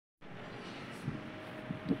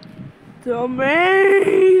The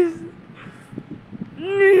maze!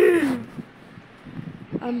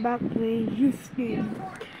 I'm back playing this game.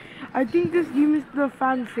 I think this game is the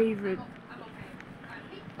fan favorite.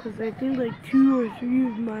 Cause I think like 2 or 3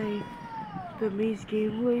 of the maze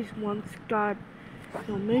gameplays once got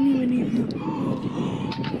so many views.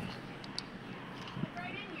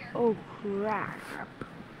 Oh crap.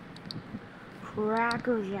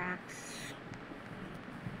 Cracker Jacks.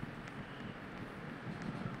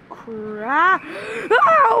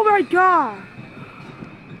 Oh my god!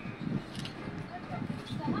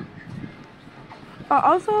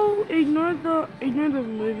 Also ignore the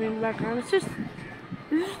movie in the background. This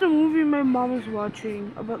is the movie my mom is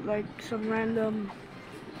watching about like some random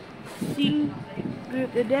scene,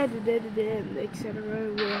 the dead, etc.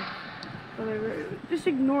 Whatever. Just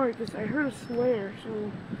ignore it because I heard a swear,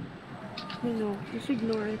 so just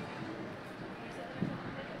ignore it.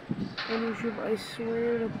 On YouTube, I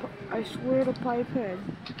swear to Pipehead.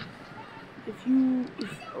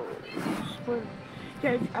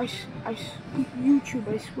 YouTube,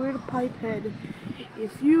 I swear to Pipehead.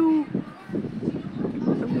 If you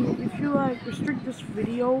like restrict this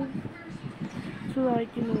video to like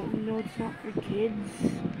it's not for kids,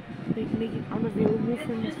 like make it unavailable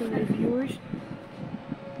for my viewers,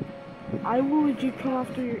 I will legit come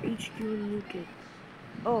after your HQ and nuke it.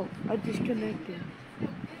 Oh, I disconnected.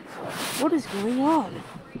 What is going on?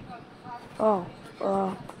 Oh,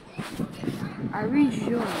 I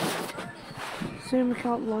rejoined. Same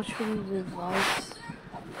account launched from the device.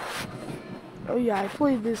 Oh yeah, I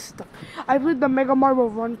played this stuff. I played the Mega Marble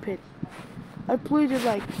Run Pit. I played it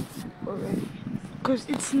like already, cause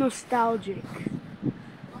it's nostalgic.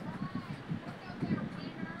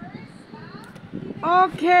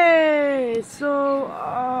 Okay, so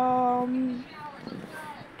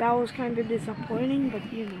that was kind of disappointing, but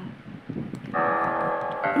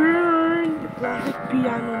burn the classic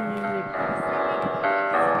piano music.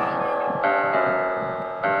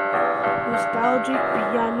 Nostalgic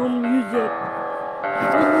piano music.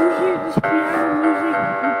 When you hear this piano music,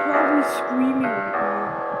 you're probably screaming right now.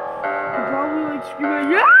 You're probably like screaming,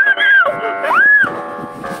 yeah!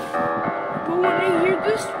 But when I hear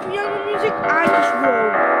this piano music, I just go,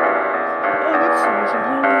 oh, that's nice. I'm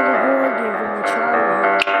playing another horror game from my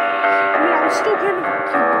childhood. I mean, I'm still kind of a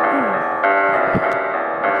kid, but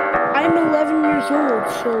I'm 11 years old,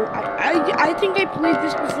 so I think I played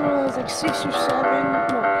this before I was like 6 or 7.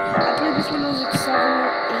 No, I played this when I was like 7 or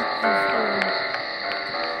 8 years old.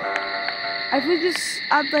 I played this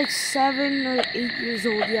at like 7 or 8 years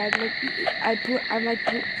old. Yeah, I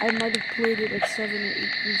might have played it at 7 or 8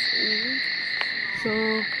 years old. So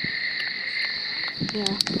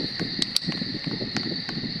yeah.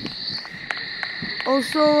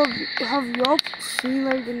 Also, have y'all seen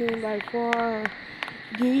like the new like horror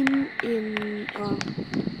game in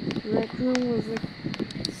Rec Room with like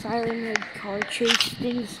Siren Head car chase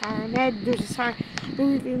thing? Siren Head. There's a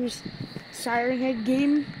really famous Siren Head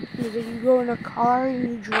game. Where you go in a car and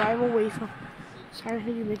you drive away from Siren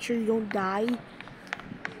Head. You make sure you don't die.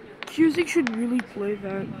 Music should really play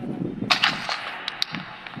that.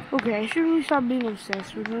 Okay, I should really stop being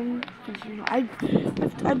obsessed with him. I've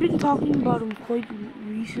been talking about him quite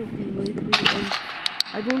recently lately, and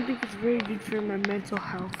I don't think it's very good for my mental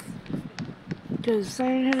health. Because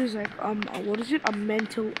Siren Head is like what is it? A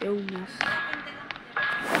mental illness.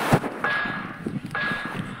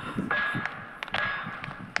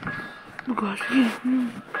 Oh gosh.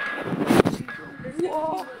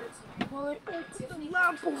 Whoa! While I open the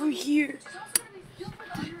lamp over here.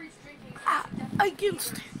 I can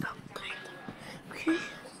stand up, kind of. Okay.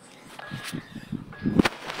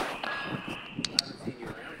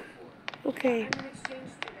 Okay.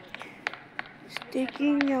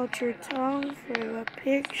 Sticking out your tongue for the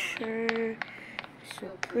picture. So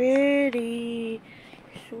pretty.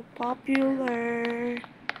 So popular.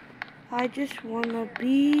 I just wanna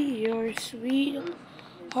be your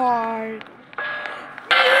sweetheart.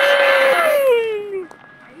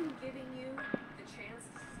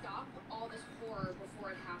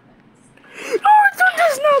 Naruto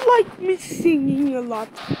does not like me singing a lot.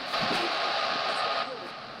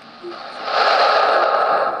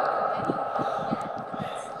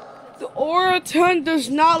 The Oraton does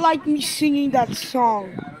not like me singing that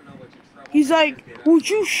song. He's like, would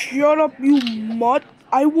you shut up, you mutt?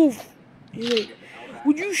 I will. He's like,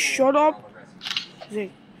 would you shut up?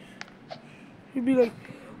 He'd be like,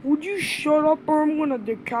 would you shut up or I'm gonna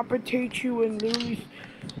decapitate you and literally.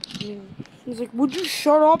 He's like, would you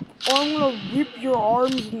shut up or I'm gonna rip your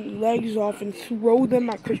arms and legs off and throw them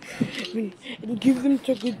at and give them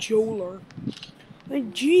to Gajola.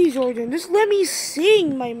 Like, geez, Jordan, just let me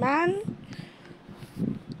sing, my man.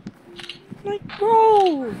 Like,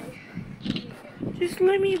 bro, just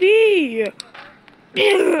let me be.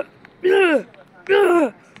 Blah, blah,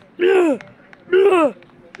 blah, blah, blah,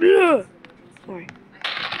 blah. Sorry.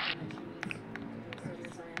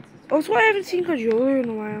 Also, I haven't seen Cajoler in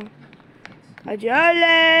a while.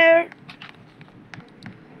 Cajoler!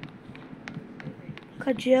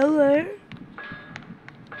 Cajoler!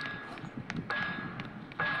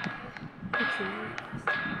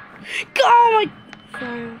 Oh my!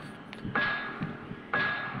 Sorry.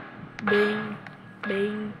 Bing,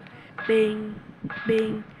 bing, bing,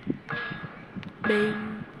 bing,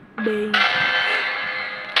 bing, bing.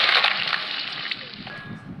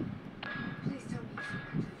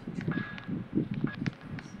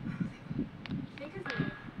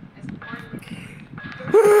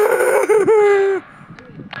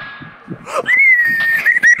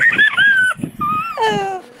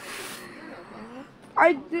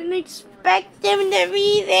 I didn't expect them to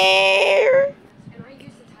be there.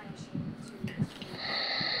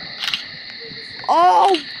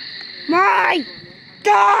 Oh my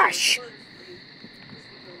gosh!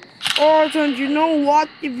 Orton, you know what?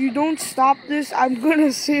 If you don't stop this, I'm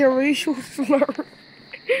gonna say a racial slur.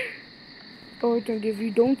 Orton, if you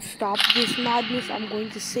don't stop this madness, I'm going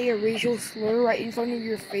to say a racial slur right in front of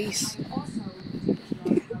your face.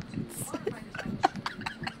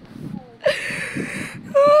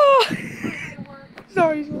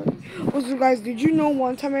 Sorry. Also, guys, did you know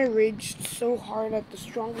one time I raged so hard at the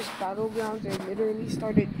strongest battlegrounds, I literally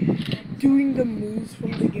started doing the moves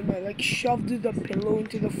from the game. I like shoved the pillow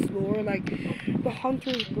into the floor, like the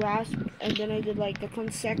hunter's grasp, and then I did like the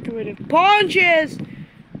consecutive punches.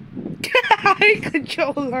 Hi,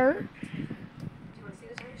 controller.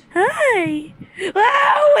 Hi.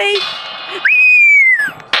 Oh wait.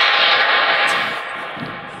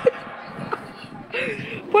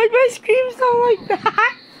 Why'd my scream sound like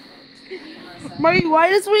that? Why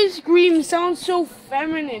does my scream sound so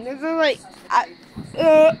feminine? Is it like,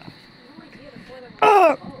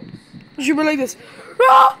 it should be like this.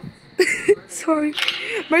 Sorry.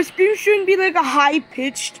 My scream shouldn't be like a high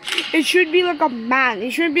pitched. It should be like a man.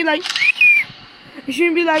 It shouldn't be like, it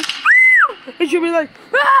shouldn't be like, it should be like,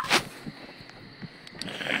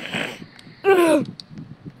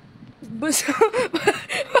 but for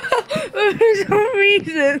some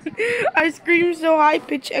reason, I scream so high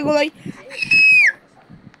pitched. I go like,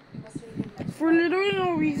 for literally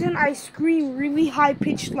no reason, I scream really high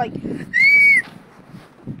pitched, like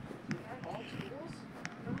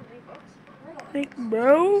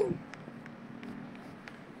bro.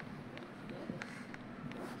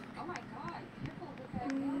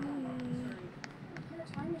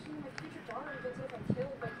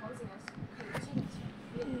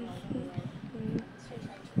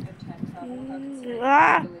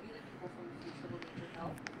 Ah.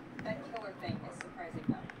 That killer thing is surprising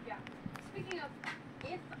though. Yeah. Speaking of,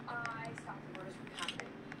 if I stop the murders from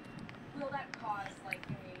happening, will that cause like a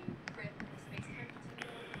rip in the space-time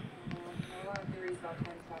continuum? A lot of theories about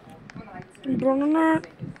time travel. One that I consider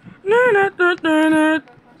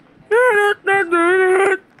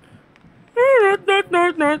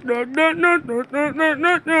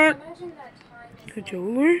imagine that time is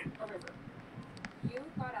Cajoler? a river. You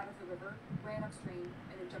got out of the river, ran upstream,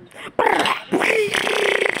 and then jumped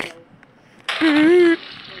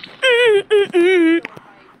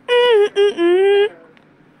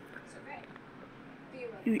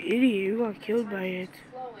You idiot, you got killed by it.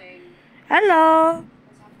 Hello.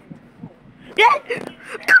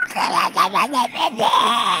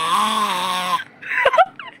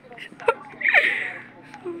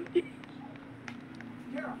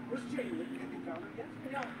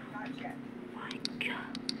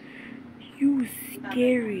 You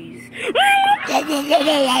scaries.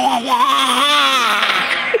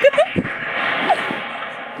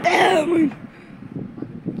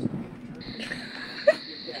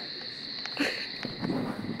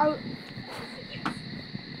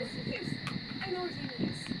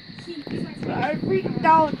 I freaked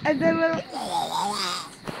out and then I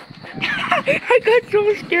got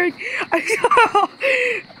so scared. I saw.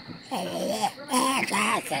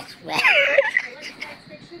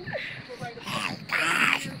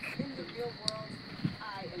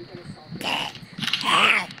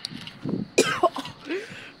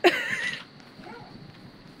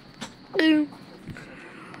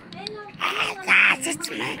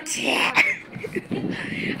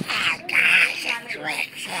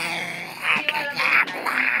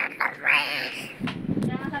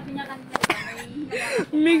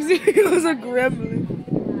 Makes me feel as a gremlin.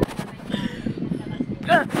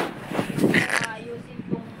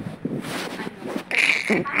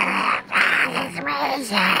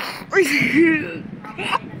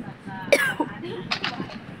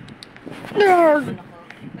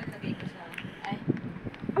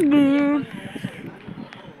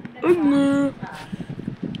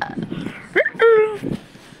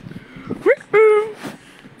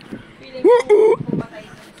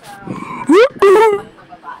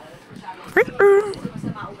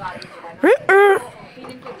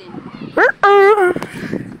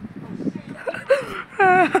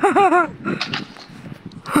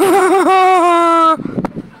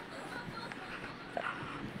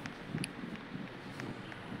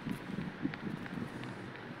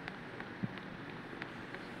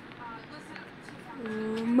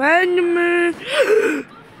 Man,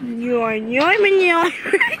 Yoy, yoy, man, yoy.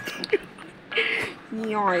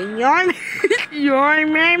 Yoy, yoy, yoy,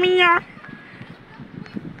 man, yoy.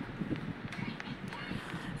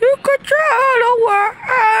 You could travel the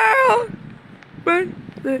world, but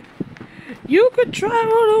you could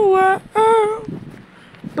travel the world,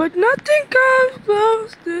 but nothing comes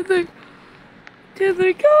close to the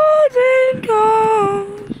golden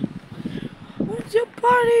coast. Once you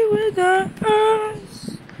party with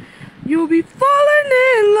us, you'll be falling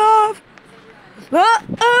in love.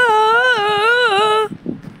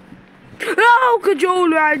 Oh,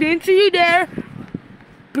 controller, I didn't see you there.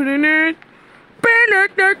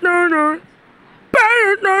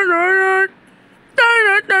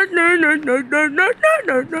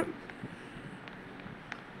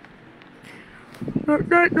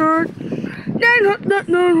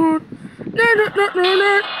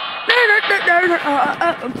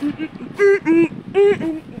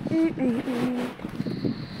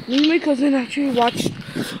 Me and my cousin actually watched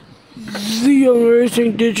The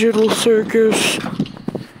Amazing Digital Circus.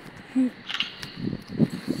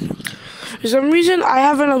 For some reason, I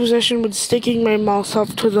have an obsession with sticking my mouse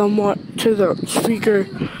up to the speaker.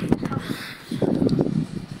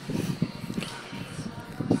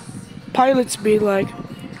 Pilots be like,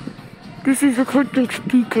 "This is the captain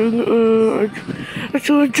speaking.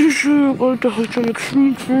 So I just going to have some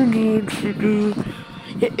extreme training to do."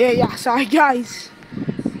 Yeah. Sorry, guys.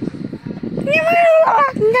 No.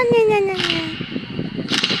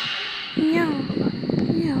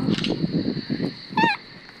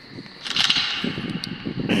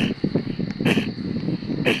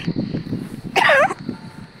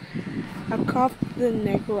 I coughed the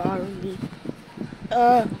nickel out of me.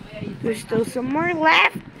 There's still some more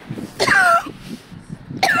left.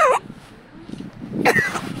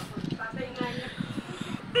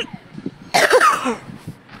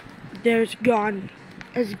 There's gone.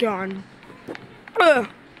 It's gone.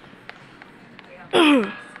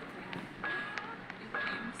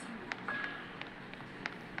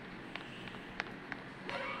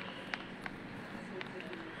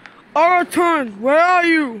 Our turn. Where are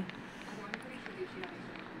you?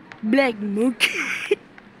 Black monkey.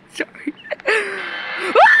 Sorry.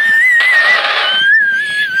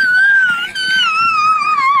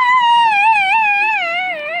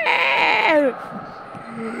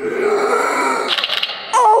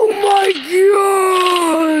 Oh my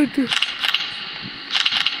god!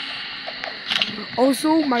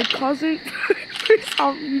 Also, my cousin, for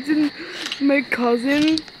some reason,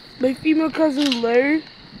 my female cousin Larry,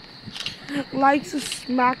 likes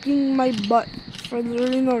smacking my butt for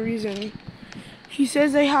literally no reason. She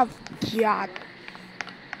says I have cat.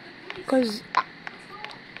 Cause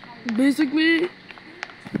basically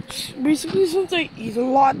since I eat a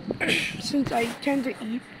lot, since I tend to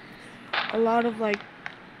eat a lot of like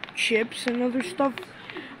chips and other stuff,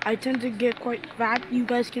 I tend to get quite fat. You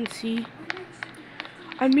guys can see.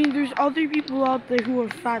 I mean, there's other people out there who are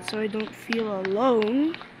fat, so I don't feel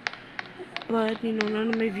alone. But, you know, none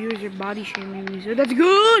of my viewers are body shaming me, so that's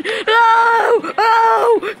good!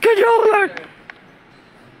 Oh! Controller!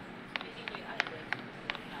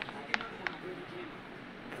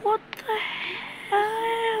 What the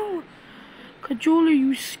hell? Controller,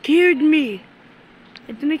 you scared me.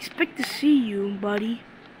 I didn't expect to see you, buddy.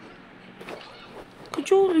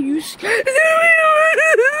 Controller, you scared me.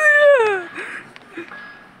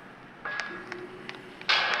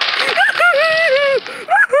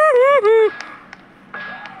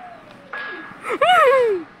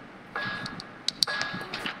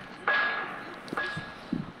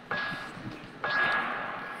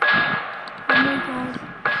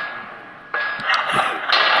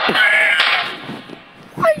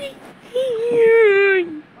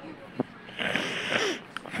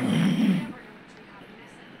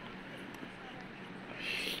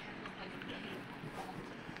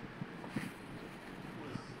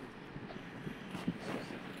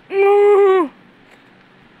 Oh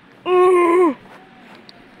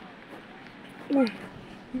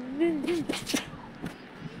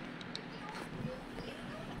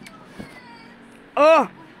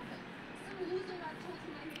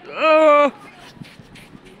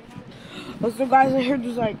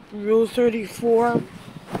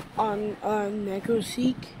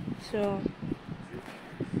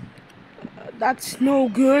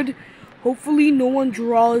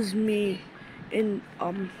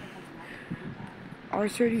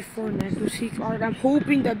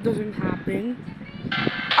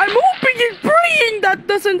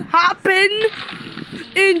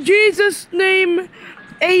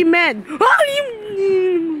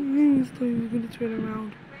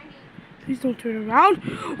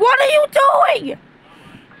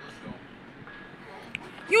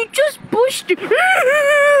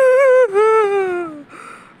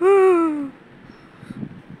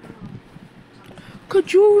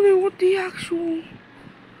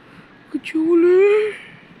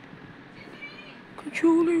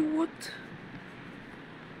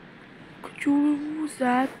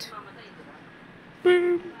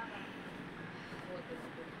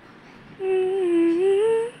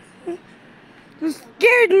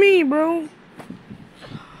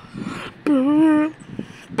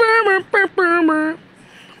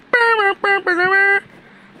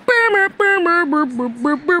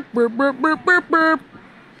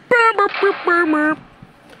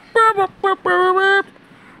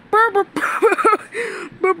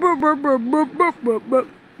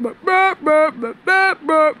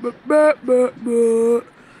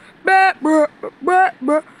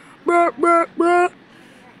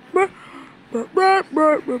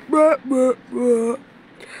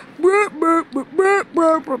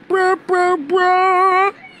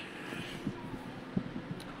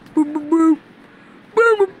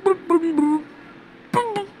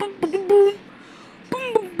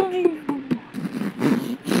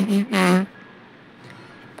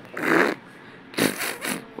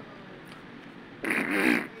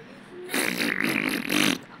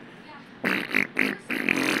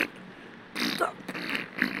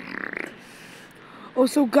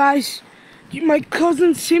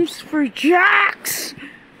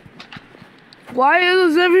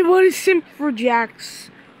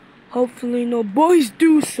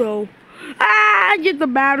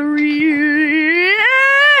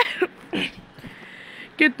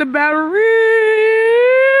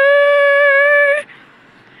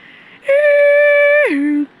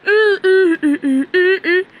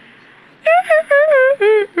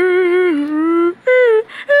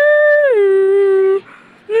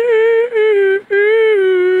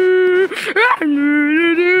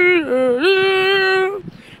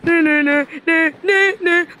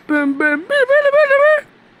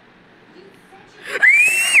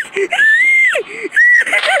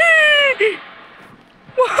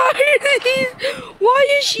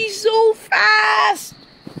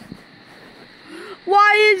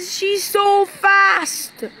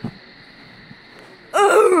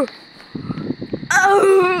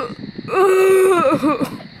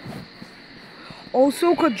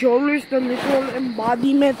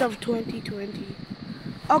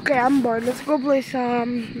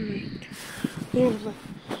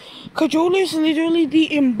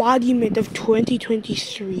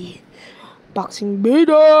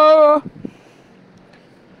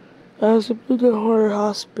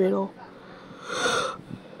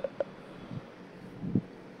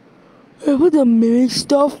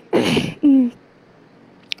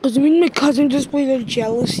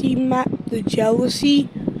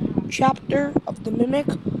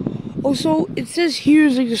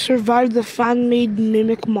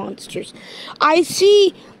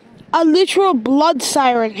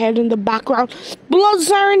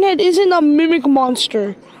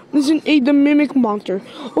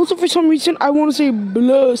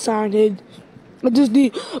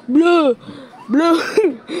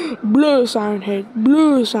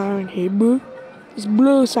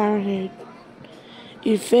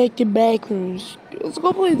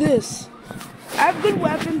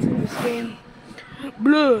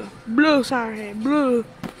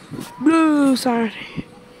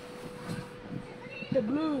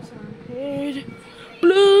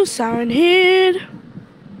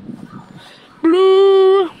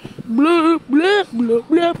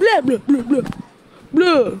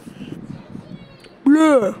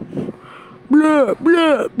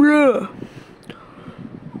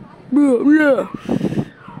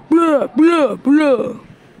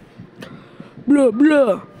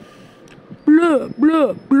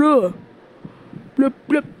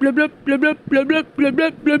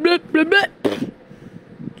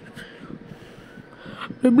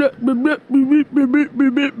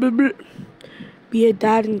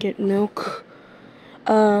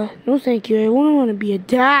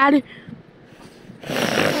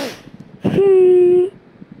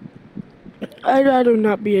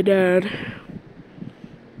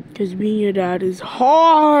Because being a dad is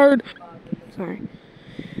hard. Sorry.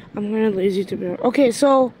 I'm kind of lazy to be honest. Okay,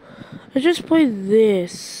 so I just played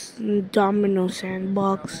this Domino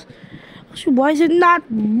Sandbox. Actually, why is it not?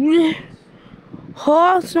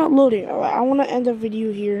 Huh? It's not loading. Alright, I want to end the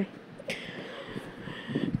video here.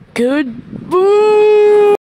 Goodbye.